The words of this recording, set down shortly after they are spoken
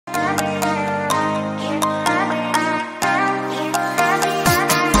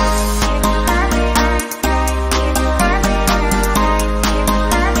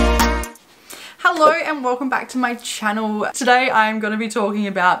welcome back to my channel. Today I'm going to be talking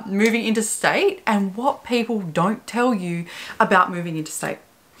about moving interstate and what people don't tell you about moving interstate.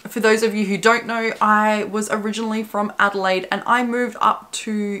 For those of you who don't know, I was originally from Adelaide and I moved up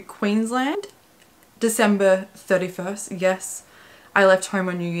to Queensland December 31st. Yes, I left home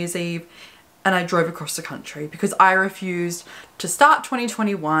on New Year's Eve and I drove across the country because I refused to start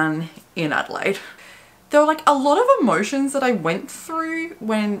 2021 in Adelaide. There were like a lot of emotions that I went through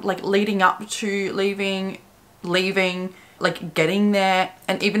when like leading up to leaving, like getting there,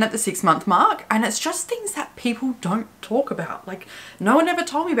 and even at the 6-month mark. And it's just things that people don't talk about. Like no one ever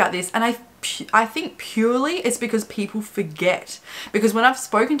told me about this, and I think purely it's because people forget. Because when I've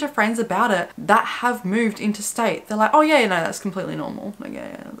spoken to friends about it that have moved interstate, they're like, oh yeah, no, that's completely normal. Like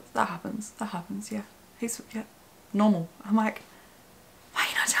yeah, that happens, yeah, yeah, normal. I'm like, why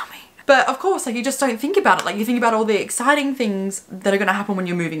you not tell me? But of course, like you just don't think about it. Like you think about all the exciting things that are going to happen when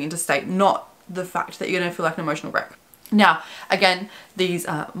you're moving interstate, not the fact that you're going to feel like an emotional wreck. Now, again, these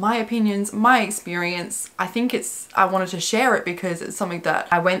are my opinions, my experience. I wanted to share it because it's something that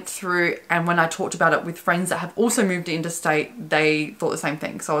I went through, and when I talked about it with friends that have also moved interstate, they thought the same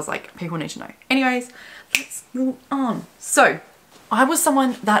thing. So I was like, people need to know. Anyways, let's move on. So I was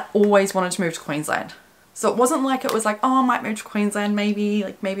someone that always wanted to move to Queensland. So it wasn't like it was like, oh, I might move to Queensland, maybe,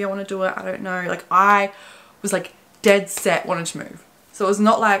 like maybe I want to do it, I don't know. Like I was like dead set wanted to move. So it was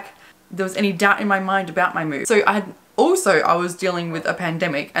not like there was any doubt in my mind about my move. So I was dealing with a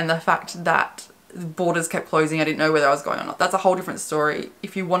pandemic and the fact that the borders kept closing. I didn't know whether I was going or not. That's a whole different story.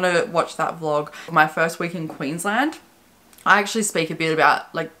 If you want to watch that vlog, my first week in Queensland, I actually speak a bit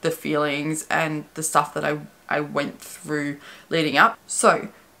about like the feelings and the stuff that I went through leading up. So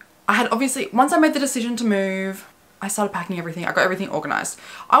I had obviously, once I made the decision to move, I started packing everything. I got everything organized.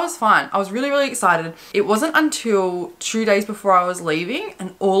 I was fine. I was really, really excited. It wasn't until 2 days before I was leaving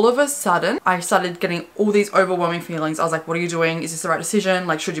and all of a sudden I started getting all these overwhelming feelings. I was like, what are you doing? Is this the right decision?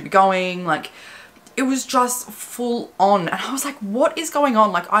 Like, should you be going? Like, it was just full on. And I was like, what is going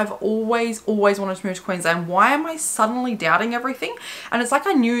on? Like, I've always wanted to move to Queensland. Why am I suddenly doubting everything? And it's like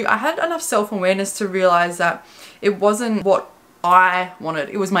I knew I had enough self-awareness to realize that it wasn't what I wanted.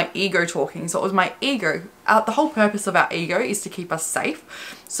 It was my ego talking. So it was my ego. The whole purpose of our ego is to keep us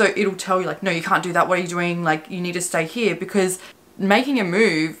safe. So it'll tell you like, no, you can't do that. What are you doing? Like you need to stay here, because making a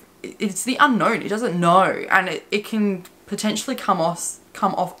move, it's the unknown. It doesn't know, and it can potentially come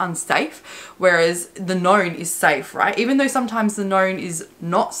off unsafe, whereas the known is safe, right? Even though sometimes the known is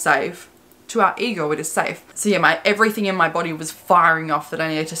not safe, to our ego it is safe. So yeah, everything in my body was firing off that I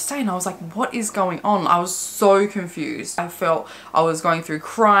needed to stay, and I was like, what is going on? I was so confused. I felt I was going through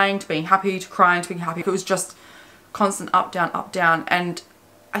crying to being happy to crying to being happy. It was just constant up, down. And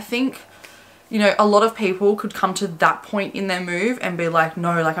I think, you know, a lot of people could come to that point in their move and be like,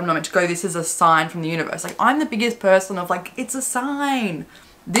 no, like I'm not meant to go. This is a sign from the universe. Like I'm the biggest person of like, it's a sign.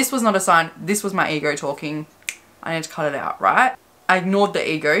 This was not a sign. This was my ego talking. I need to cut it out, right? I ignored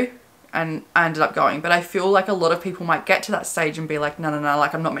the ego and I ended up going. But I feel like a lot of people might get to that stage and be like, no,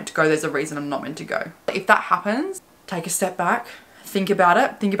 like I'm not meant to go. There's a reason I'm not meant to go. If that happens, take a step back, think about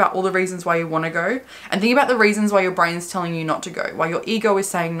it, think about all the reasons why you want to go, and think about the reasons why your brain's telling you not to go, why your ego is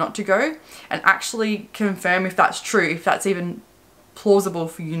saying not to go, and actually confirm if that's true, if that's even plausible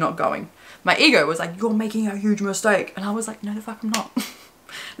for you not going. My ego was like, you're making a huge mistake. And I was like, no the fuck I'm not.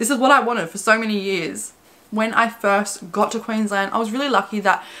 This is what I wanted for so many years. When I first got to Queensland, I was really lucky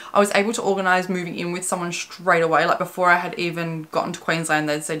that I was able to organise moving in with someone straight away. Like before I had even gotten to Queensland,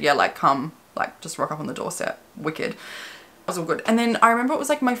 they'd said, yeah, like come, like just rock up on the doorstep. Wicked. It was all good. And then I remember it was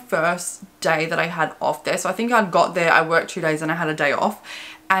like my first day that I had off there. So I think I'd got there, I worked 2 days and I had a day off.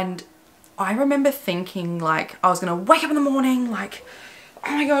 And I remember thinking like I was going to wake up in the morning like,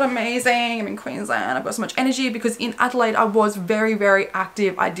 oh my god, amazing, I'm in Queensland, I've got so much energy, because in Adelaide I was very, very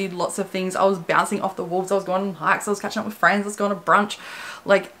active. I did lots of things. I was bouncing off the walls, I was going on hikes, I was catching up with friends, I was going to brunch.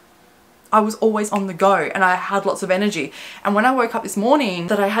 Like I was always on the go and I had lots of energy. And when I woke up this morning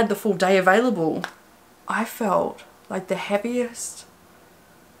that I had the full day available, I felt like the heaviest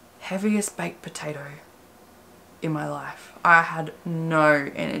baked potato in my life. I had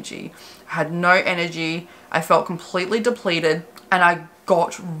no energy. I felt completely depleted, and I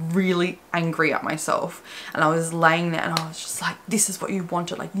got really angry at myself. And I was laying there and I was just like, this is what you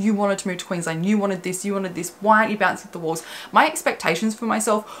wanted. Like you wanted to move to Queensland, you wanted this, why aren't you bouncing off the walls? My expectations for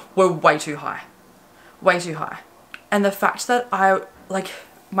myself were way too high. And the fact that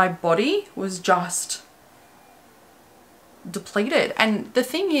my body was just depleted. And the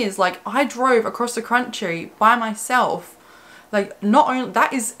thing is, like, I drove across the country by myself. Like, not only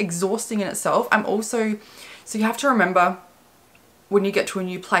that is exhausting in itself, so you have to remember, when you get to a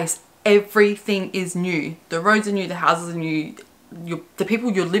new place, everything is new. The roads are new, the houses are new, the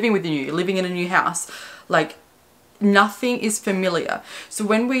people you're living with are new, you're living in a new house. Like, nothing is familiar. So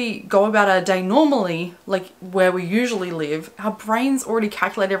when we go about our day normally, like where we usually live, our brains already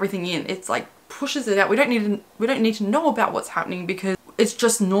calculate everything in. It's like pushes it out. We don't need to know about what's happening because it's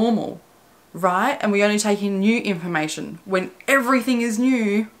just normal, right? And we only take in new information. When everything is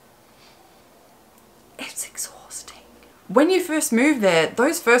new, it's exhausting. When you first move there,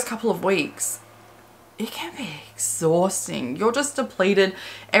 those first couple of weeks, it can be exhausting. You're just depleted.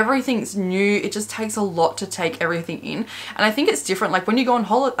 Everything's new. It just takes a lot to take everything in. And I think it's different. Like when you go on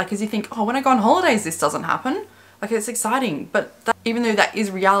holiday, like, because you think, oh, when I go on holidays, this doesn't happen. Like, it's exciting. But even though that is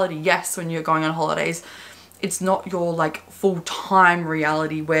reality, yes, when you're going on holidays, it's not your like full-time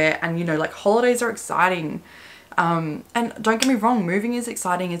reality and you know, like holidays are exciting. And don't get me wrong, moving is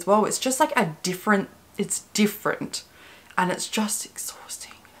exciting as well. It's just like it's different and it's just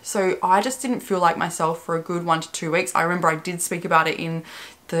exhausting. So I just didn't feel like myself for a good 1 to 2 weeks. I remember I did speak about it in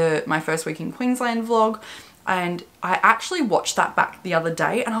my first week in Queensland vlog, and I actually watched that back the other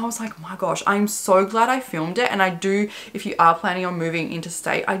day and I was like, oh my gosh, I'm so glad I filmed it. And I do, if you are planning on moving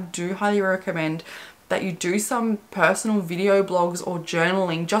interstate, I do highly recommend that you do some personal video blogs or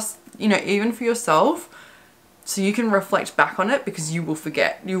journaling, just, you know, even for yourself, so you can reflect back on it, because you will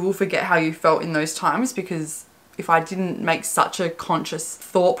forget. You will forget how you felt in those times, because if I didn't make such a conscious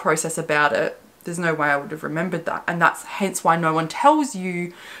thought process about it, there's no way I would have remembered that. And that's hence why no one tells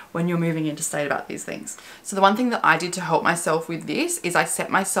you when you're moving interstate about these things. So the one thing that I did to help myself with this is I set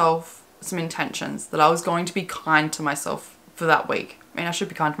myself some intentions that I was going to be kind to myself for that week. I mean, I should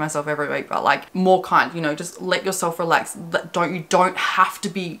be kind to myself every week, but like more kind, you know, just let yourself relax. You don't have to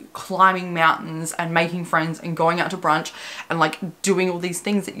be climbing mountains and making friends and going out to brunch and like doing all these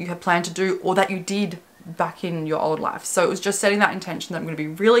things that you had planned to do or that you did back in your old life. So it was just setting that intention that I'm going to be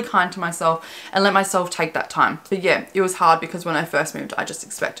really kind to myself and let myself take that time. But yeah, it was hard because when I first moved, I just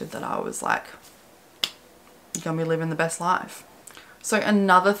expected that I was like, you're going to be living the best life. So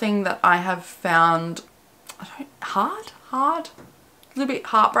another thing that I have found hard, a little bit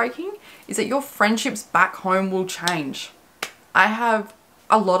heartbreaking, is that your friendships back home will change. I have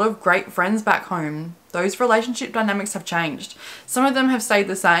a lot of great friends back home. Those relationship dynamics have changed. Some of them have stayed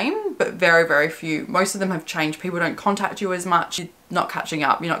the same, but very, very few. Most of them have changed. People don't contact you as much. You're not catching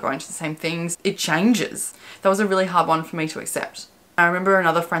up. You're not going to the same things. It changes. That was a really hard one for me to accept. I remember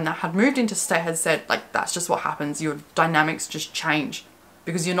another friend that had moved into state had said, like, that's just what happens. Your dynamics just change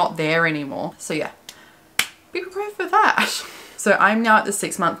because you're not there anymore. So yeah, be prepared for that. So I'm now at the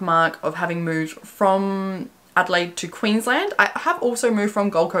 6-month mark of having moved from Adelaide to Queensland. I have also moved from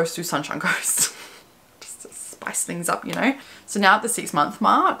Gold Coast to Sunshine Coast. Just to spice things up, you know. So now at the 6-month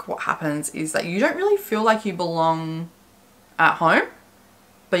mark, what happens is that you don't really feel like you belong at home,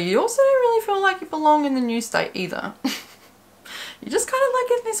 but you also don't really feel like you belong in the new state either. You're just kind of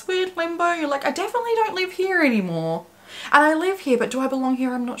like in this weird limbo. You're like, I definitely don't live here anymore. And I live here, but do I belong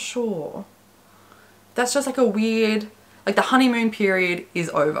here? I'm not sure. That's just like a weird, like the honeymoon period is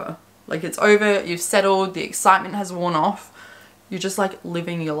over. Like it's over, you've settled, the excitement has worn off. You're just like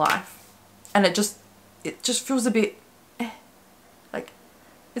living your life. And it just feels a bit, like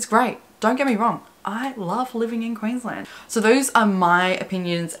it's great. Don't get me wrong. I love living in Queensland. So those are my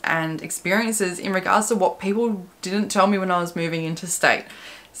opinions and experiences in regards to what people didn't tell me when I was moving interstate.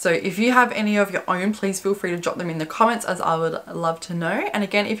 So if you have any of your own, please feel free to drop them in the comments, as I would love to know. And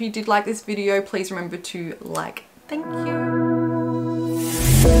again, if you did like this video, please remember to like. Thank you.